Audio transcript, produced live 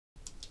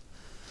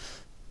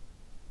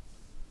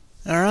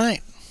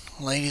Alright,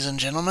 ladies and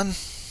gentlemen,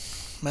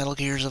 Metal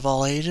Gears of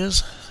all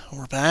ages,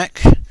 we're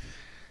back,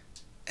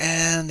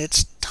 and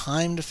it's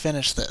time to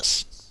finish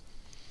this.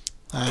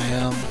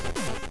 I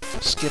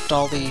skipped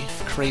all the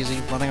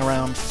crazy running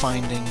around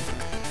finding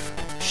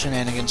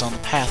shenanigans on the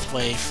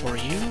pathway for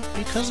you,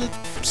 because it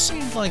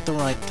seemed like the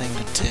right thing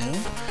to do. And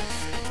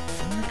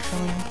we're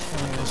trying to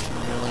play this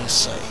really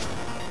safe.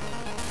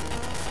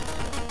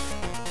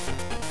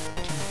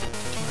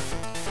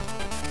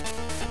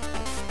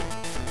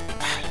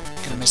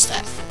 Gonna miss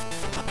that.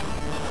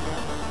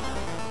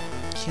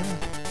 Kill him.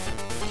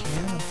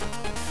 Kill him.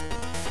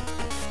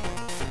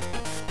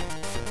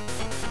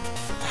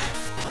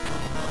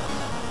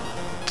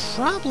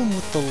 Problem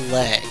with the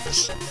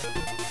legs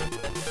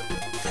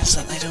is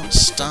that they don't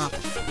stop.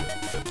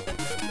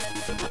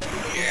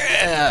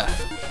 Yeah!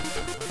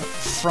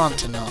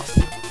 Front enough.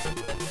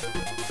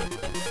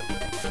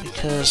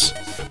 Because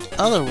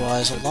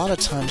otherwise, a lot of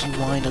times you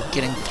wind up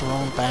getting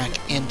thrown back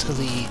into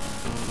the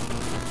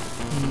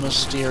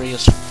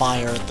mysterious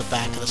fire at the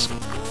back of the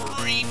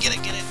screen. Get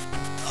it, get it.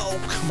 Oh,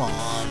 come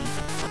on.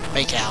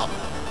 Fake out.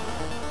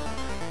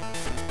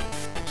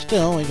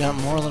 Still, we got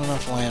more than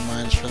enough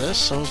landmines for this,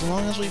 so as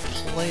long as we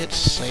play it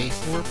safe,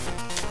 we're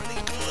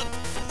pretty good.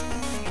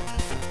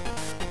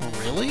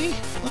 Really?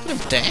 Look at him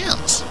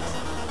dance!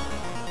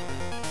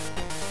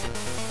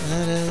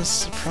 That is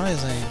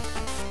surprising.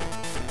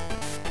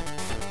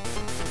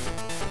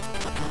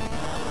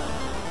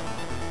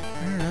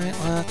 Alright,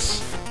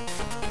 let's...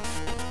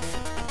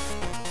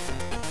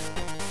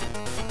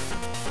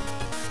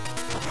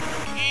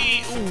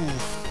 Ooh,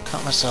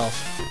 caught myself.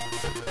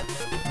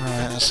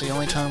 Alright, that's the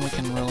only time we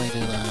can really do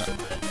that.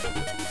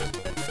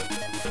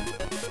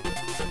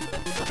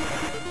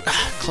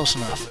 Ah, close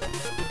enough.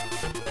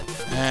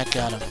 Ah,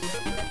 got him.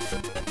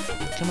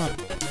 Come on.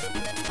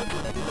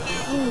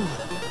 Ooh.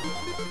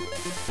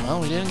 Well,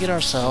 we didn't get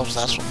ourselves,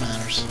 that's what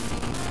matters.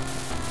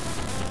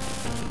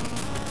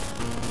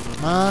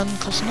 Come on,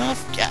 close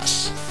enough?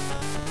 Yes.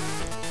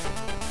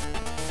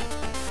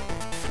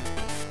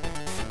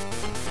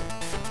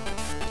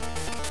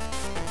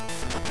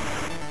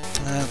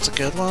 That's a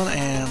good one,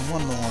 and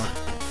one more.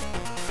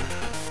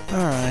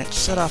 Alright,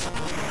 set off.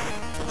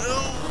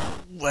 Oh,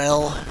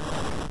 well.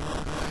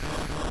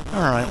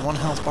 Alright, one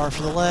health bar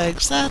for the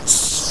legs.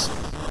 That's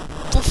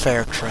a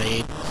fair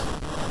trade.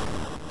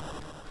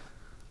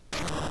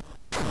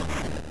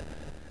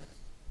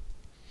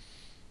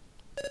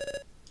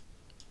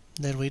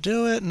 Did we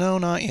do it? No,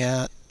 not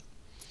yet.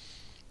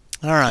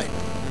 Alright,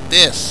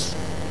 this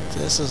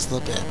is the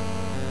bit.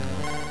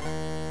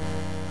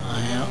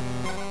 Yeah.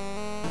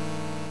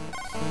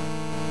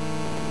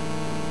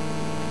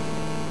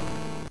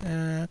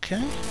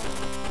 Okay.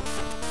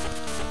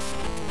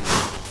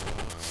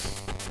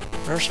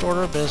 First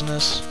order of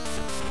business,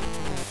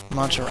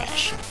 munch a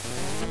ration.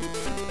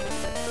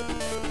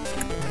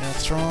 We're gonna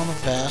throw on a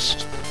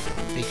vest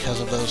because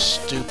of those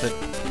stupid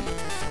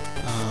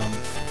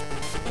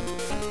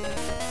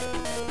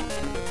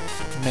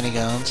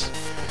miniguns.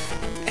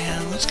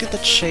 And let's get the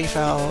chafe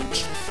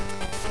out.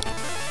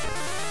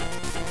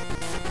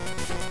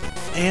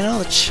 And, you know,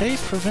 the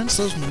chafe prevents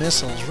those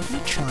missiles. We're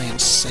gonna try and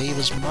save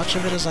as much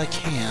of it as I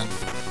can.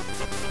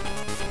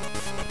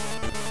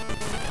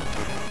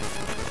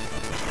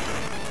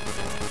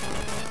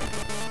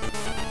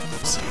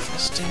 Let's see if I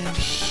stand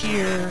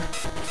here.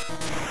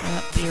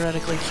 That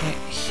theoretically can't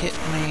hit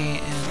me,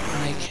 and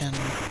I can...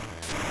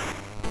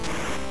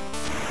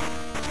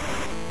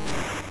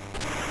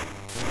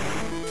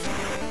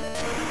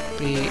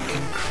 be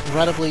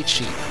incredibly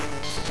cheap.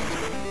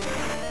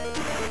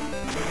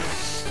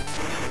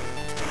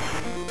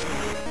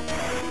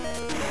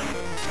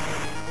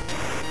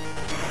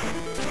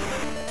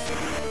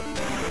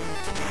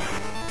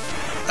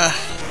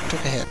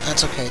 Took a hit.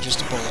 That's okay,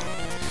 just a bullet.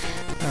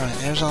 Alright,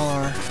 there's all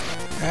our...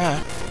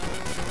 Ah.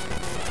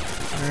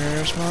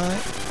 Where's my...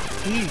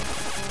 E.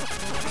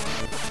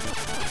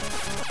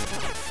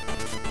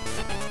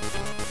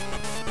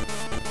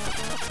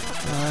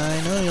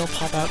 I know you'll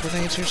pop out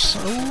grenades here so...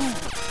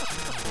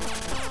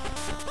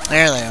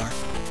 There they are.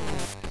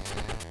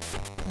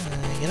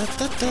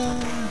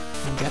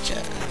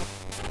 Gotcha.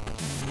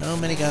 No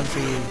minigun for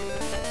you.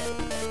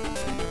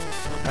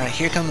 Alright,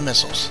 here come the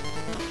missiles.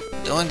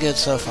 Doing good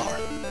so far.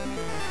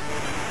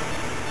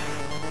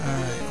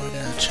 Alright, we're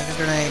gonna chuck a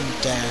grenade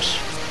and dash.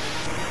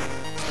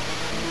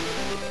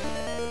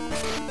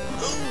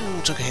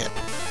 Ooh, took a hit.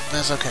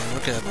 That's okay,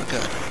 we're good, we're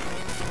good.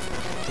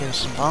 Give us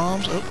some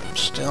bombs. Oh,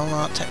 still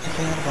not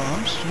technically on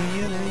bombs.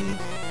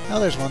 Oh,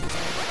 there's one.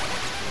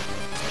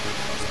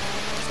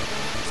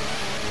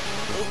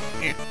 Oh,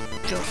 here,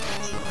 go.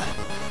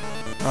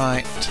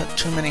 Right, took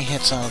too many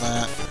hits out of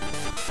that.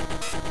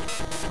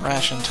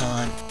 Ration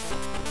time.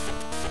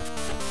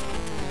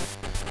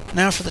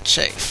 Now for the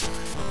chafe.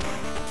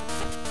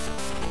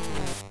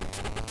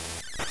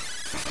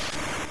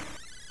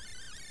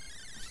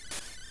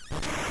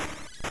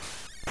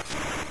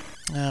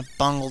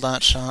 Bungled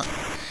that shot.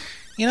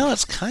 You know,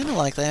 it's kind of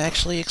like they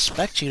actually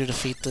expect you to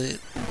defeat the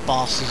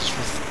bosses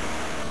with,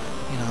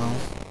 you know,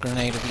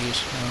 grenade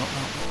abuse. No, no,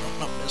 no,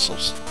 no, no,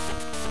 missiles.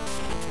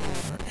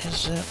 Where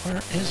is it? Where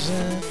is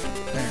it?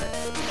 There.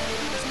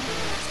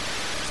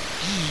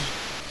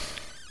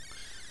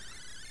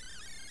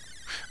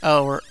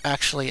 Oh, we're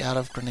actually out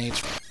of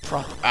grenades.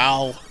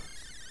 Ow!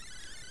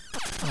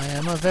 I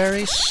am a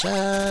very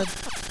sad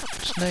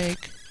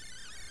snake.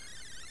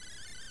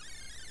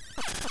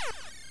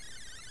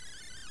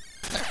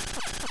 There.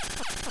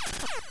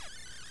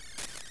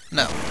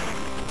 No.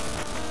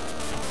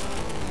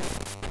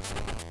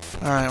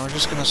 Alright, we're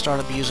just gonna start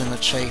abusing the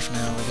chafe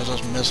now because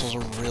those missiles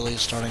are really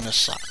starting to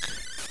suck.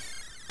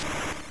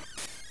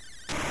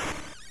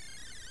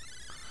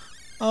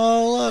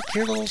 Oh, look,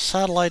 your little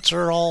satellites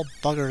are all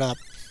buggered up.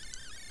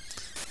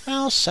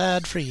 How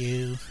sad for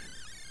you.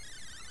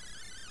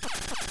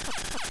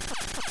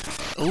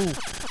 Ooh.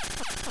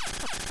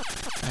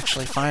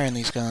 Actually firing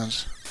these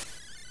guns.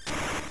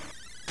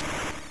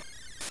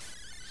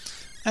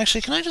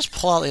 Actually, can I just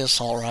pull out the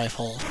assault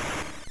rifle?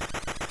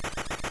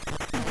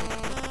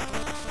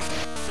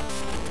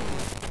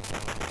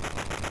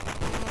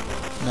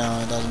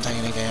 No, it doesn't take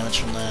any damage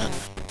from that.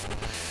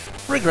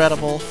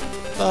 Regrettable,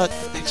 but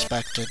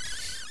expected.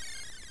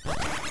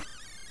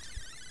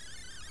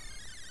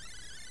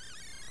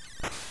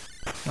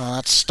 No,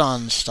 that's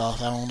stun stuff.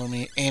 That won't do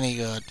me any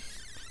good.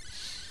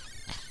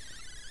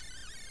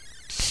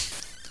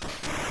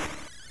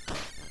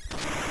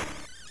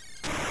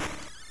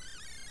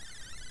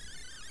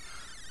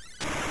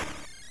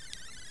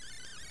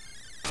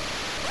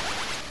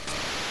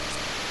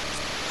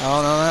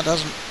 Oh no, that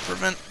doesn't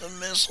prevent the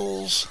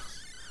missiles.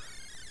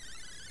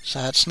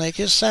 Sad snake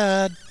is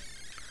sad.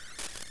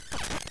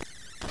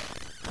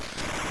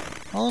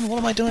 Well, then what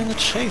am I doing the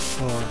chafe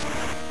for?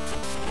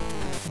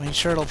 I mean,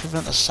 sure, it'll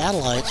prevent the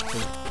satellites,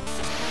 but...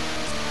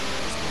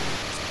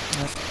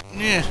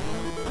 yeah.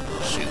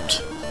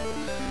 Shoot.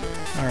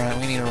 Alright,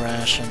 we need a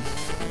ration.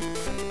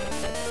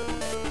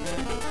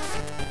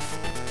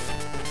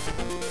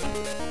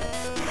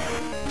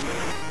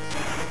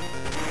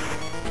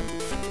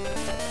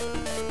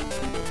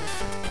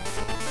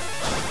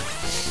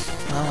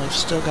 Well, we've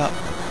still got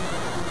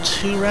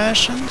 2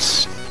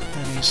 rations,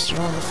 and he's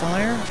throwing the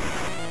fire.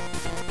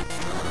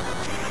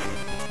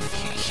 We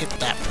can't hit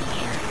that from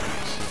here.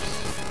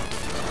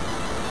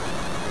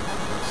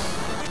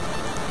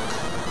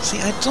 See,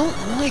 I don't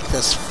like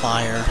this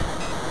fire.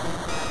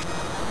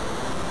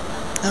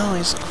 Oh,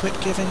 he's quit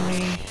giving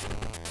me...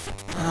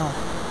 oh.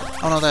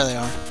 Oh no, there they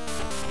are.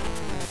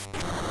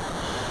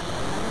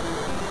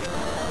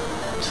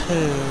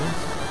 2.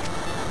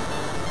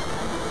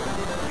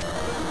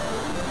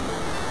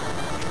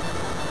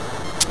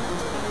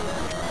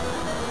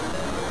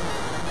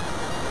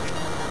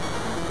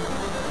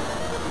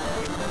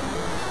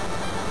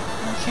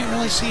 I can't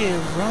really see a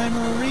rhyme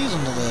or a reason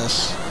to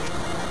this.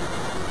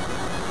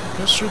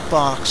 Goes through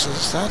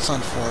boxes, that's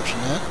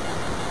unfortunate.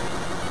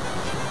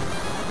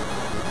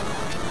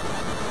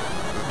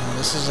 No,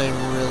 this is a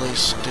really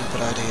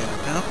stupid idea.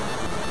 Nope.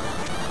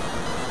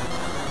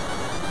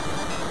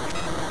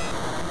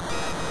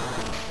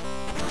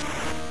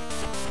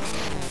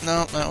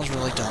 No, that was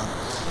really dumb.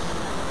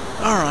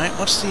 Alright,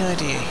 what's the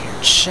idea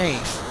here?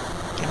 Chafe.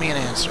 Give me an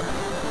answer.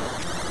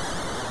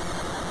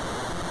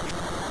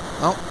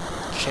 Oh,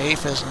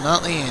 chafe is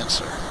not the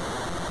answer.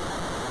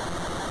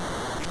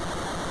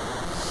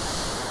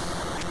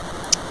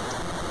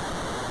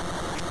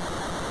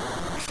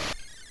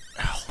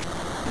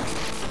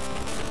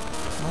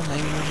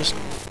 Maybe we just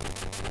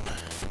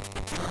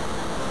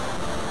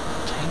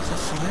tank the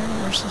fire?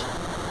 Where's the...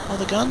 oh,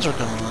 the guns are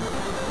gone.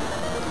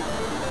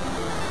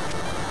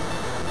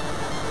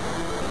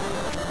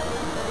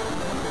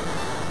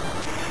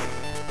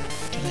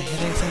 Can I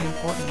hit anything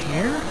important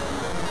here?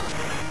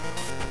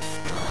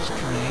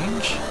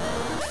 Strange.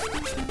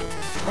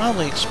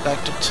 Probably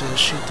expected to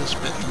shoot this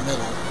bit in the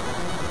middle.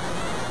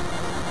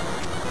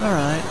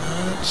 Alright,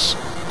 let's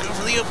go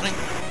for the opening.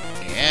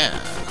 Yeah.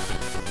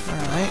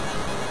 Alright.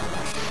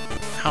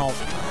 Ow.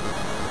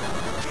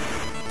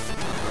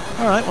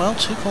 Alright, well,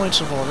 2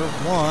 points of order.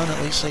 1,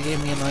 at least they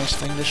gave me a nice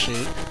thing to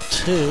shoot.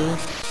 2,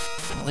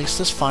 at least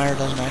this fire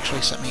doesn't actually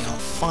set me on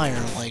fire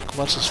like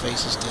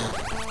what's-his-faces did.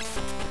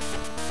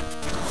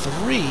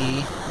 3,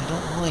 I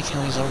don't like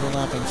how he's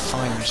overlapping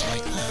fires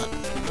like that.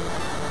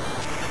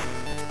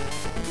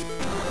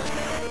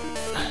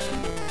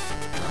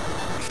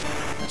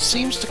 That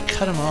seems to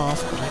cut him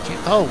off, but I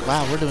can't... oh,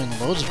 wow, we're doing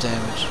loads of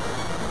damage.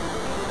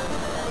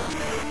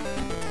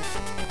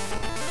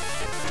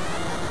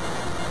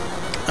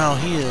 Oh,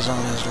 he is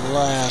on his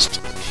last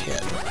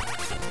hit.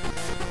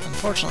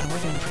 Unfortunately,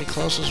 we're getting pretty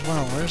close as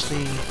well. Where's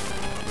the...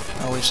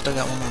 oh, we've still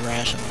got 1 more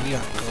ration. We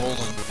are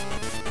golden.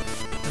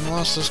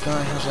 Unless this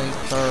guy has a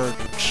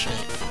 3rd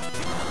shape.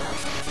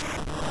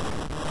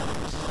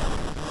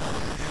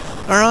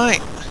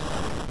 Alright.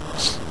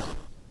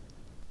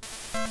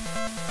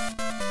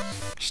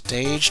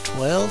 Stage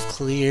 12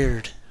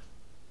 cleared.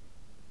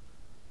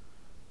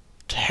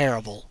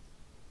 Terrible.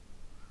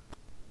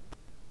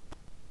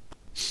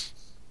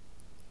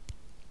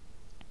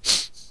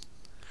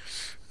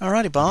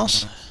 Alrighty,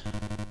 boss.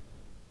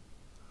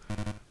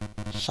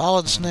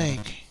 Solid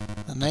Snake.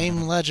 The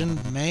name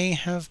legend may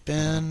have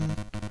been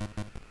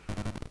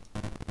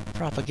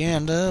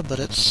propaganda, but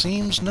it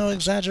seems no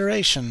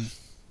exaggeration.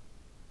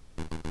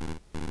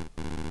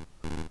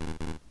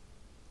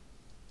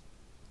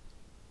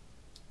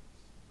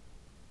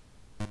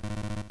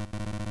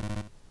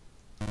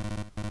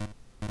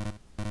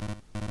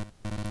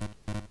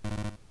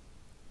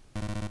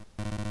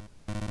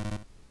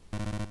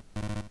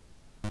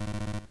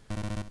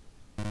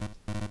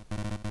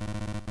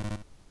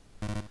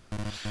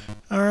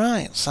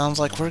 Alright, sounds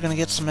like we're gonna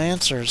get some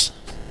answers.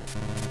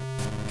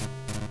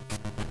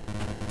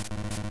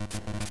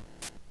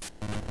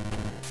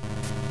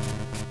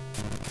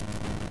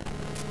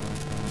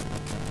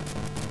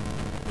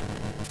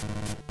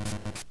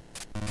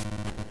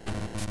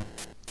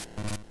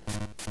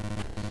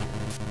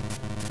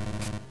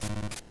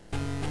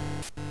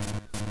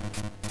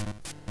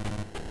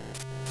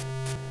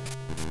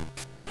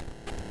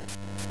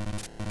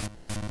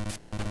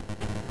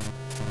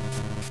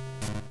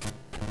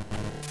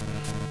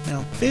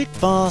 Now, Big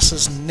Boss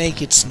is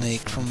Naked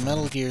Snake from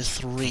Metal Gear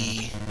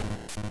 3,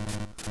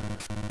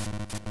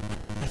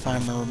 if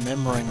I'm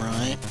remembering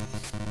right.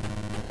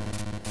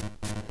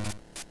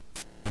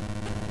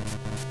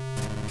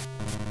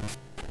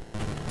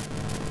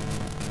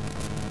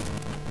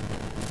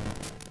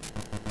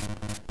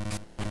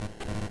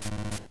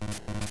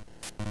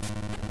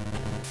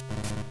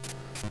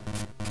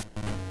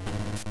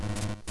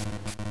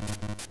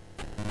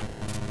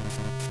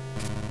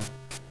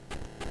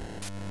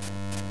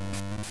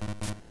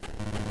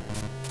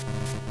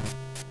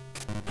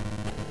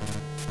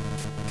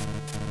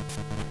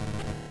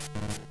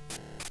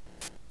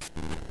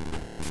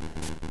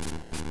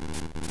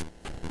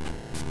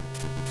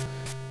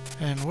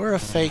 And we're a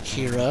fake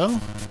hero.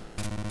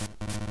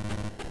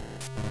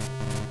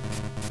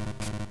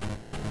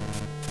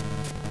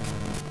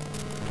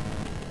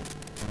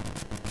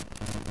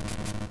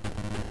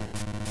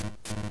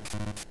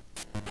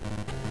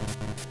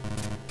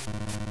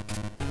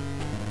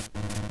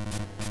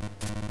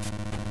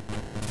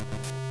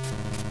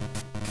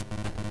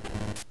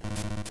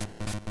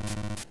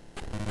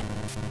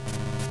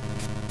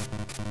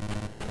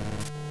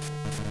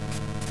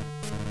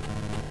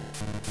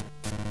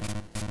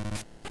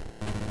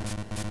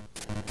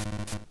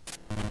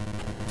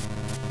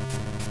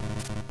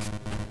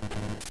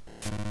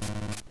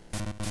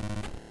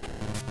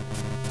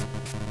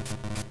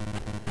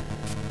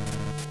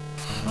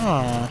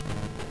 Huh.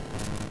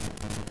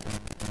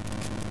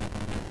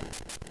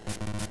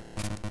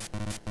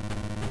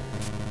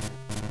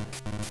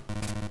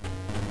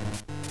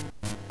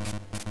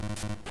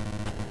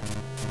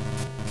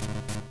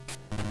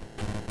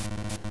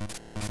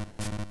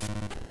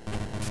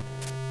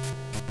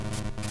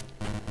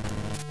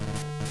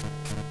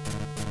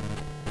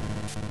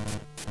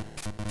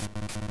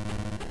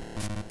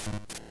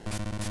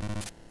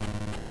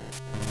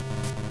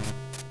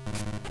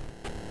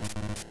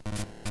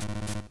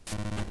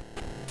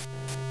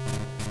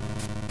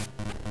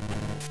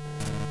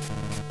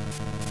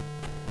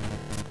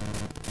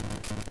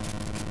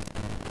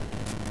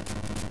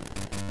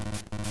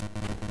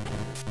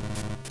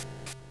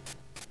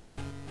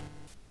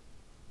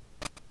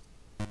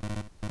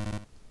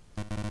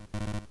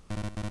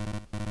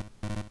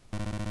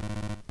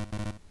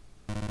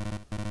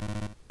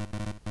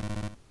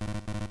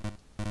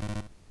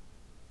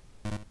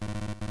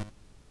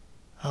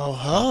 Oh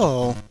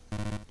ho!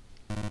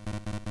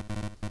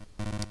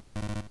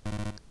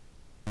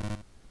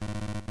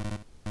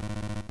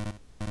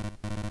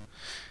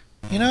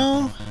 You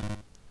know,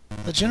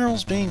 the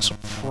General's being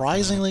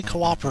surprisingly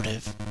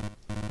cooperative.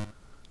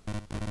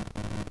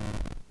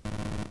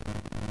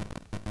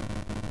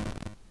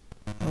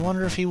 I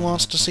wonder if he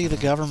wants to see the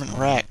government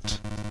wrecked.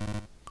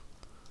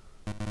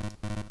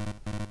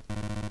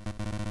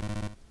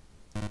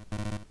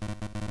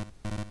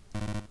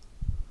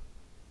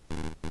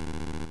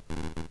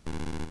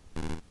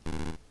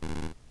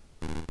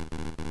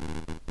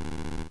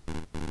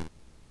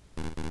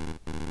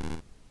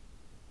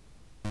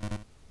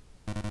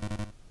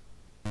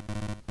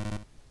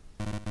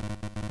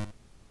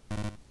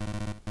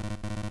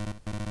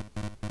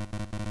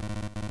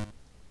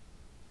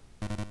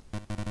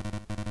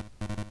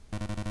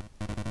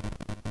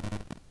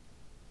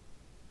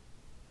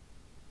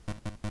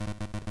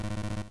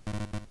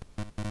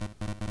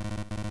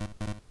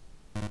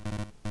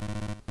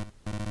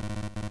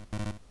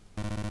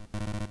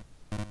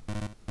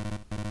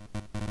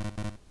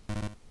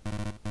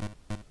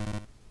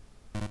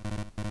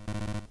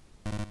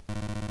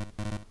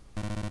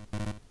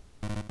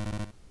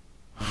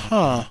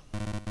 Huh.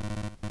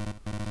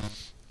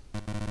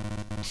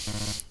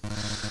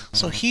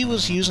 So he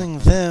was using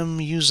them,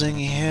 using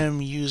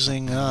him,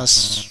 using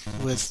us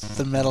with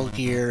the Metal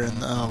Gear, and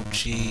oh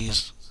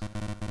jeez.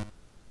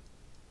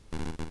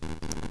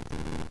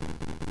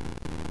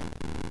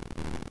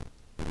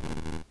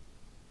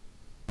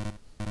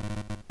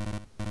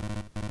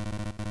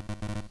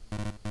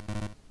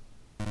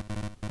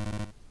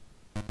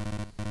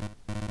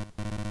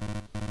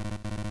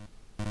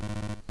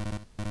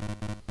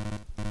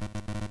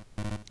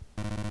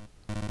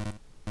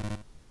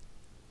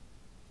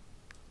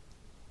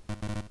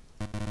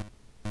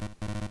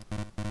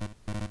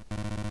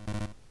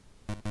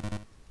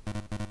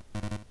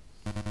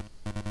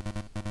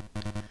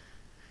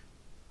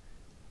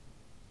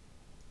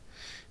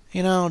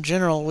 You know,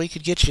 General, we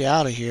could get you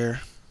out of here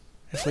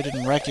if we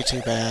didn't wreck you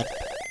too bad.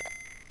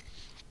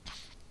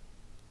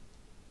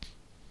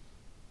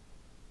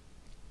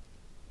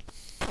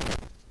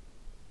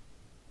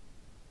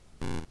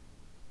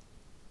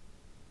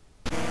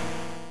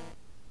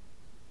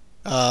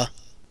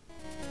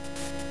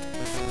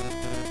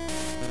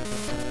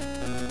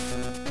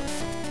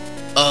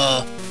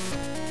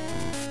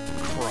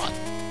 Crud.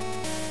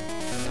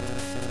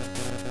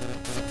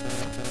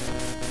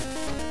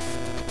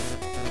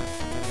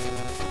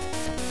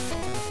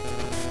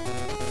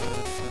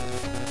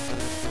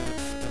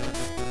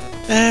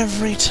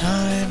 Every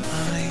time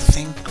I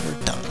think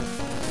we're done.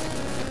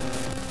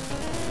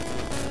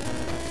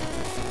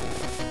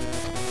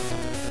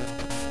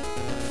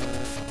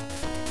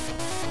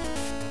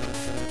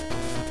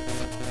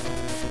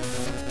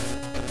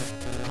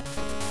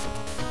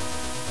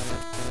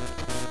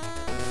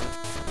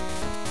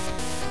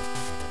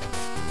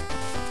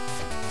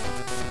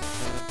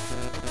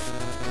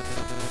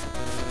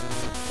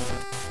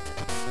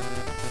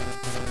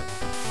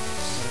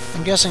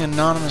 I'm guessing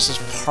Anonymous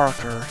is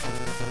Parker.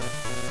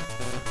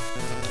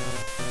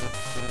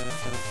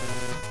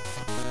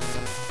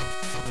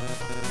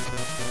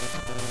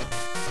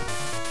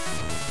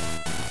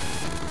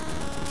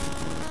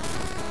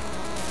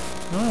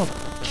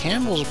 Oh,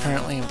 Campbell's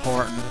apparently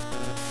important.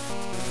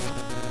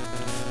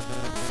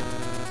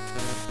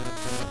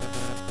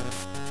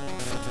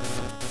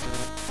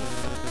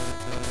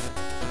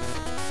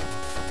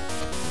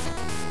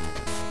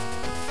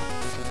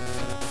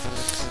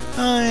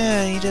 Oh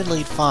yeah, he did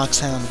lead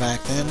Foxhound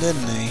back then,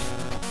 didn't he?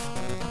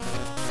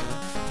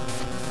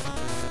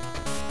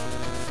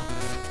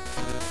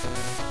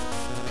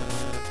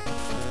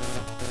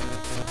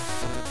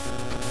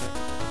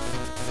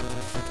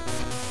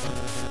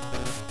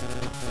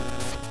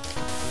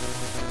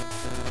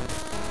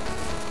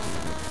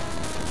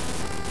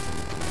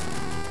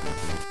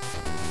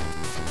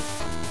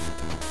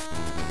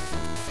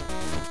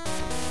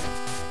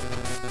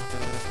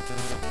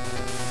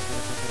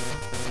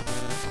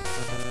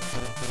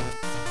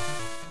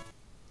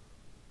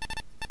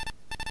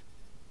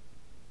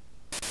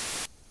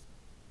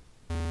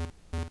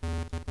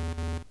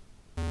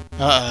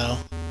 Uh-oh.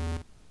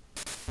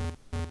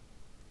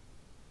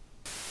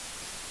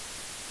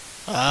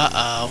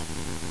 Uh-oh.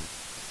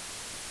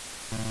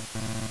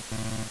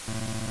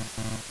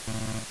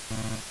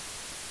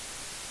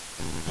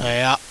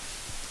 Yeah.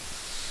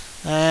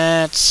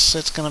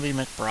 It's gonna be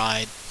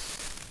McBride.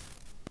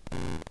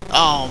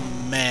 Oh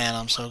man,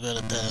 I'm so good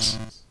at this.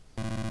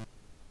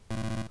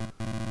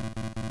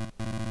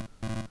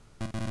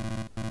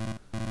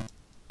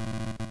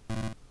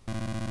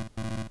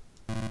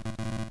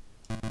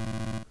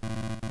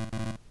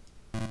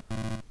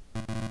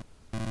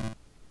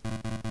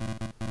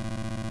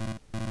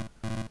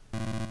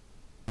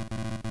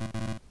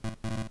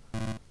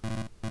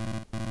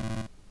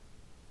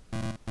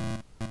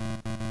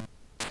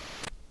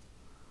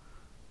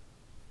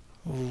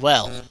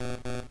 Well.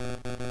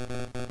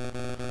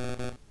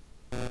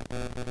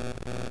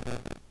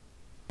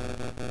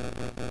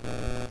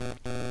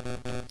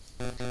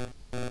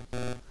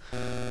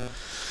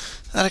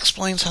 That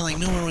explains how they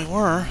knew where we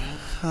were.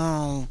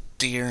 Oh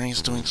dear,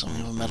 he's doing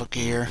something with Metal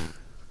Gear.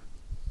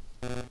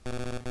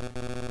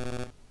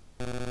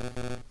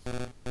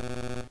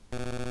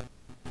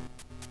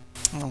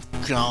 Oh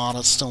god,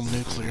 it's still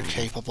nuclear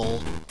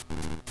capable.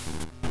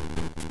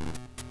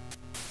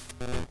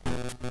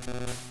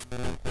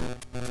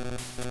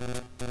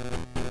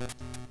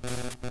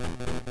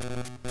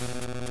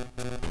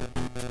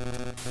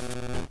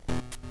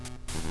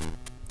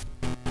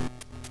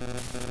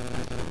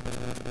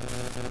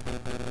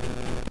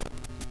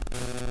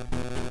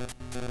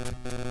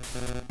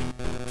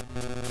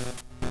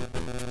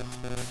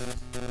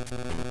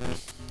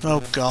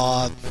 Oh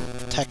god,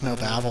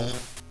 technobabble.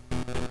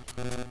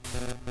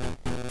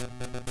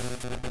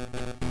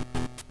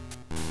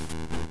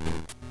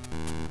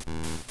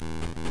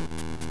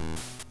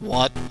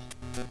 What?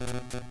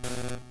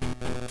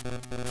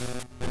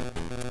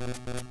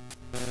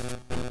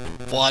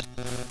 What?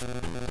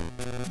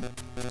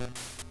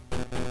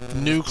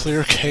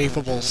 Nuclear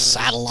capable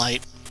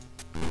satellite.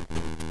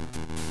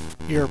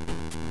 You're...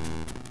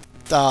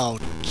 Oh,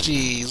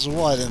 jeez,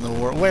 what in the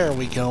world? Where are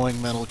we going,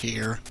 Metal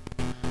Gear?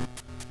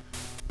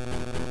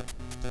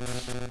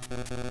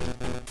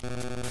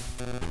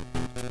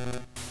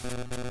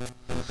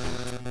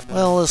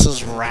 Well, this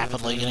is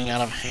rapidly getting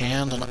out of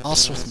hand, and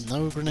us with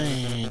no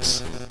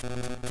grenades.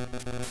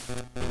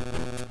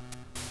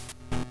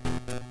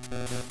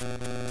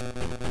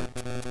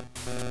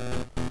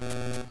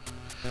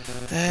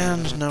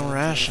 And no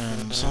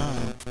rations.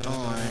 Oh,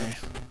 boy.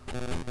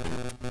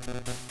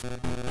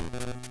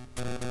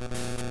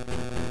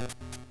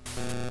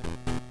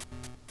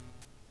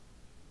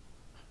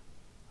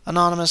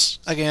 Anonymous,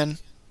 again,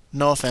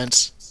 no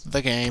offense,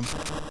 the game,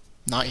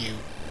 not you.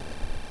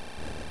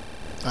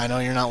 I know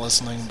you're not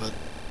listening, but...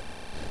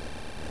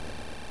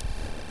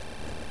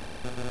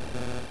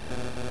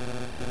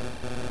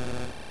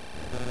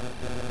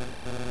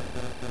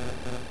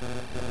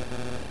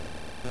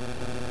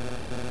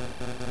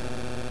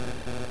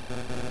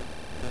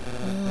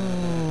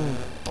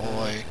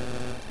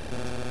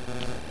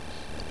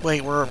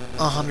 Wait, we're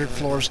 100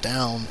 floors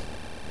down.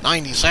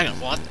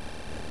 92nd, what?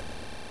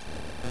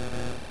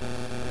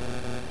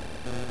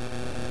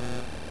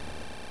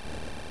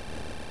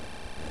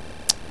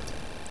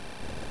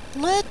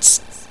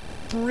 Let's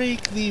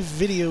break the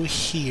video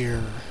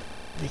here,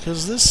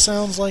 because this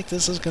sounds like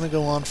this is going to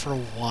go on for a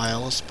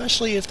while,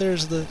 especially if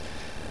there's the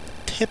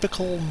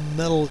typical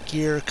Metal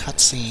Gear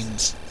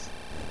cutscenes.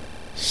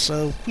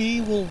 So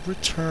we will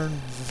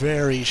return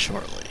very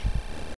shortly.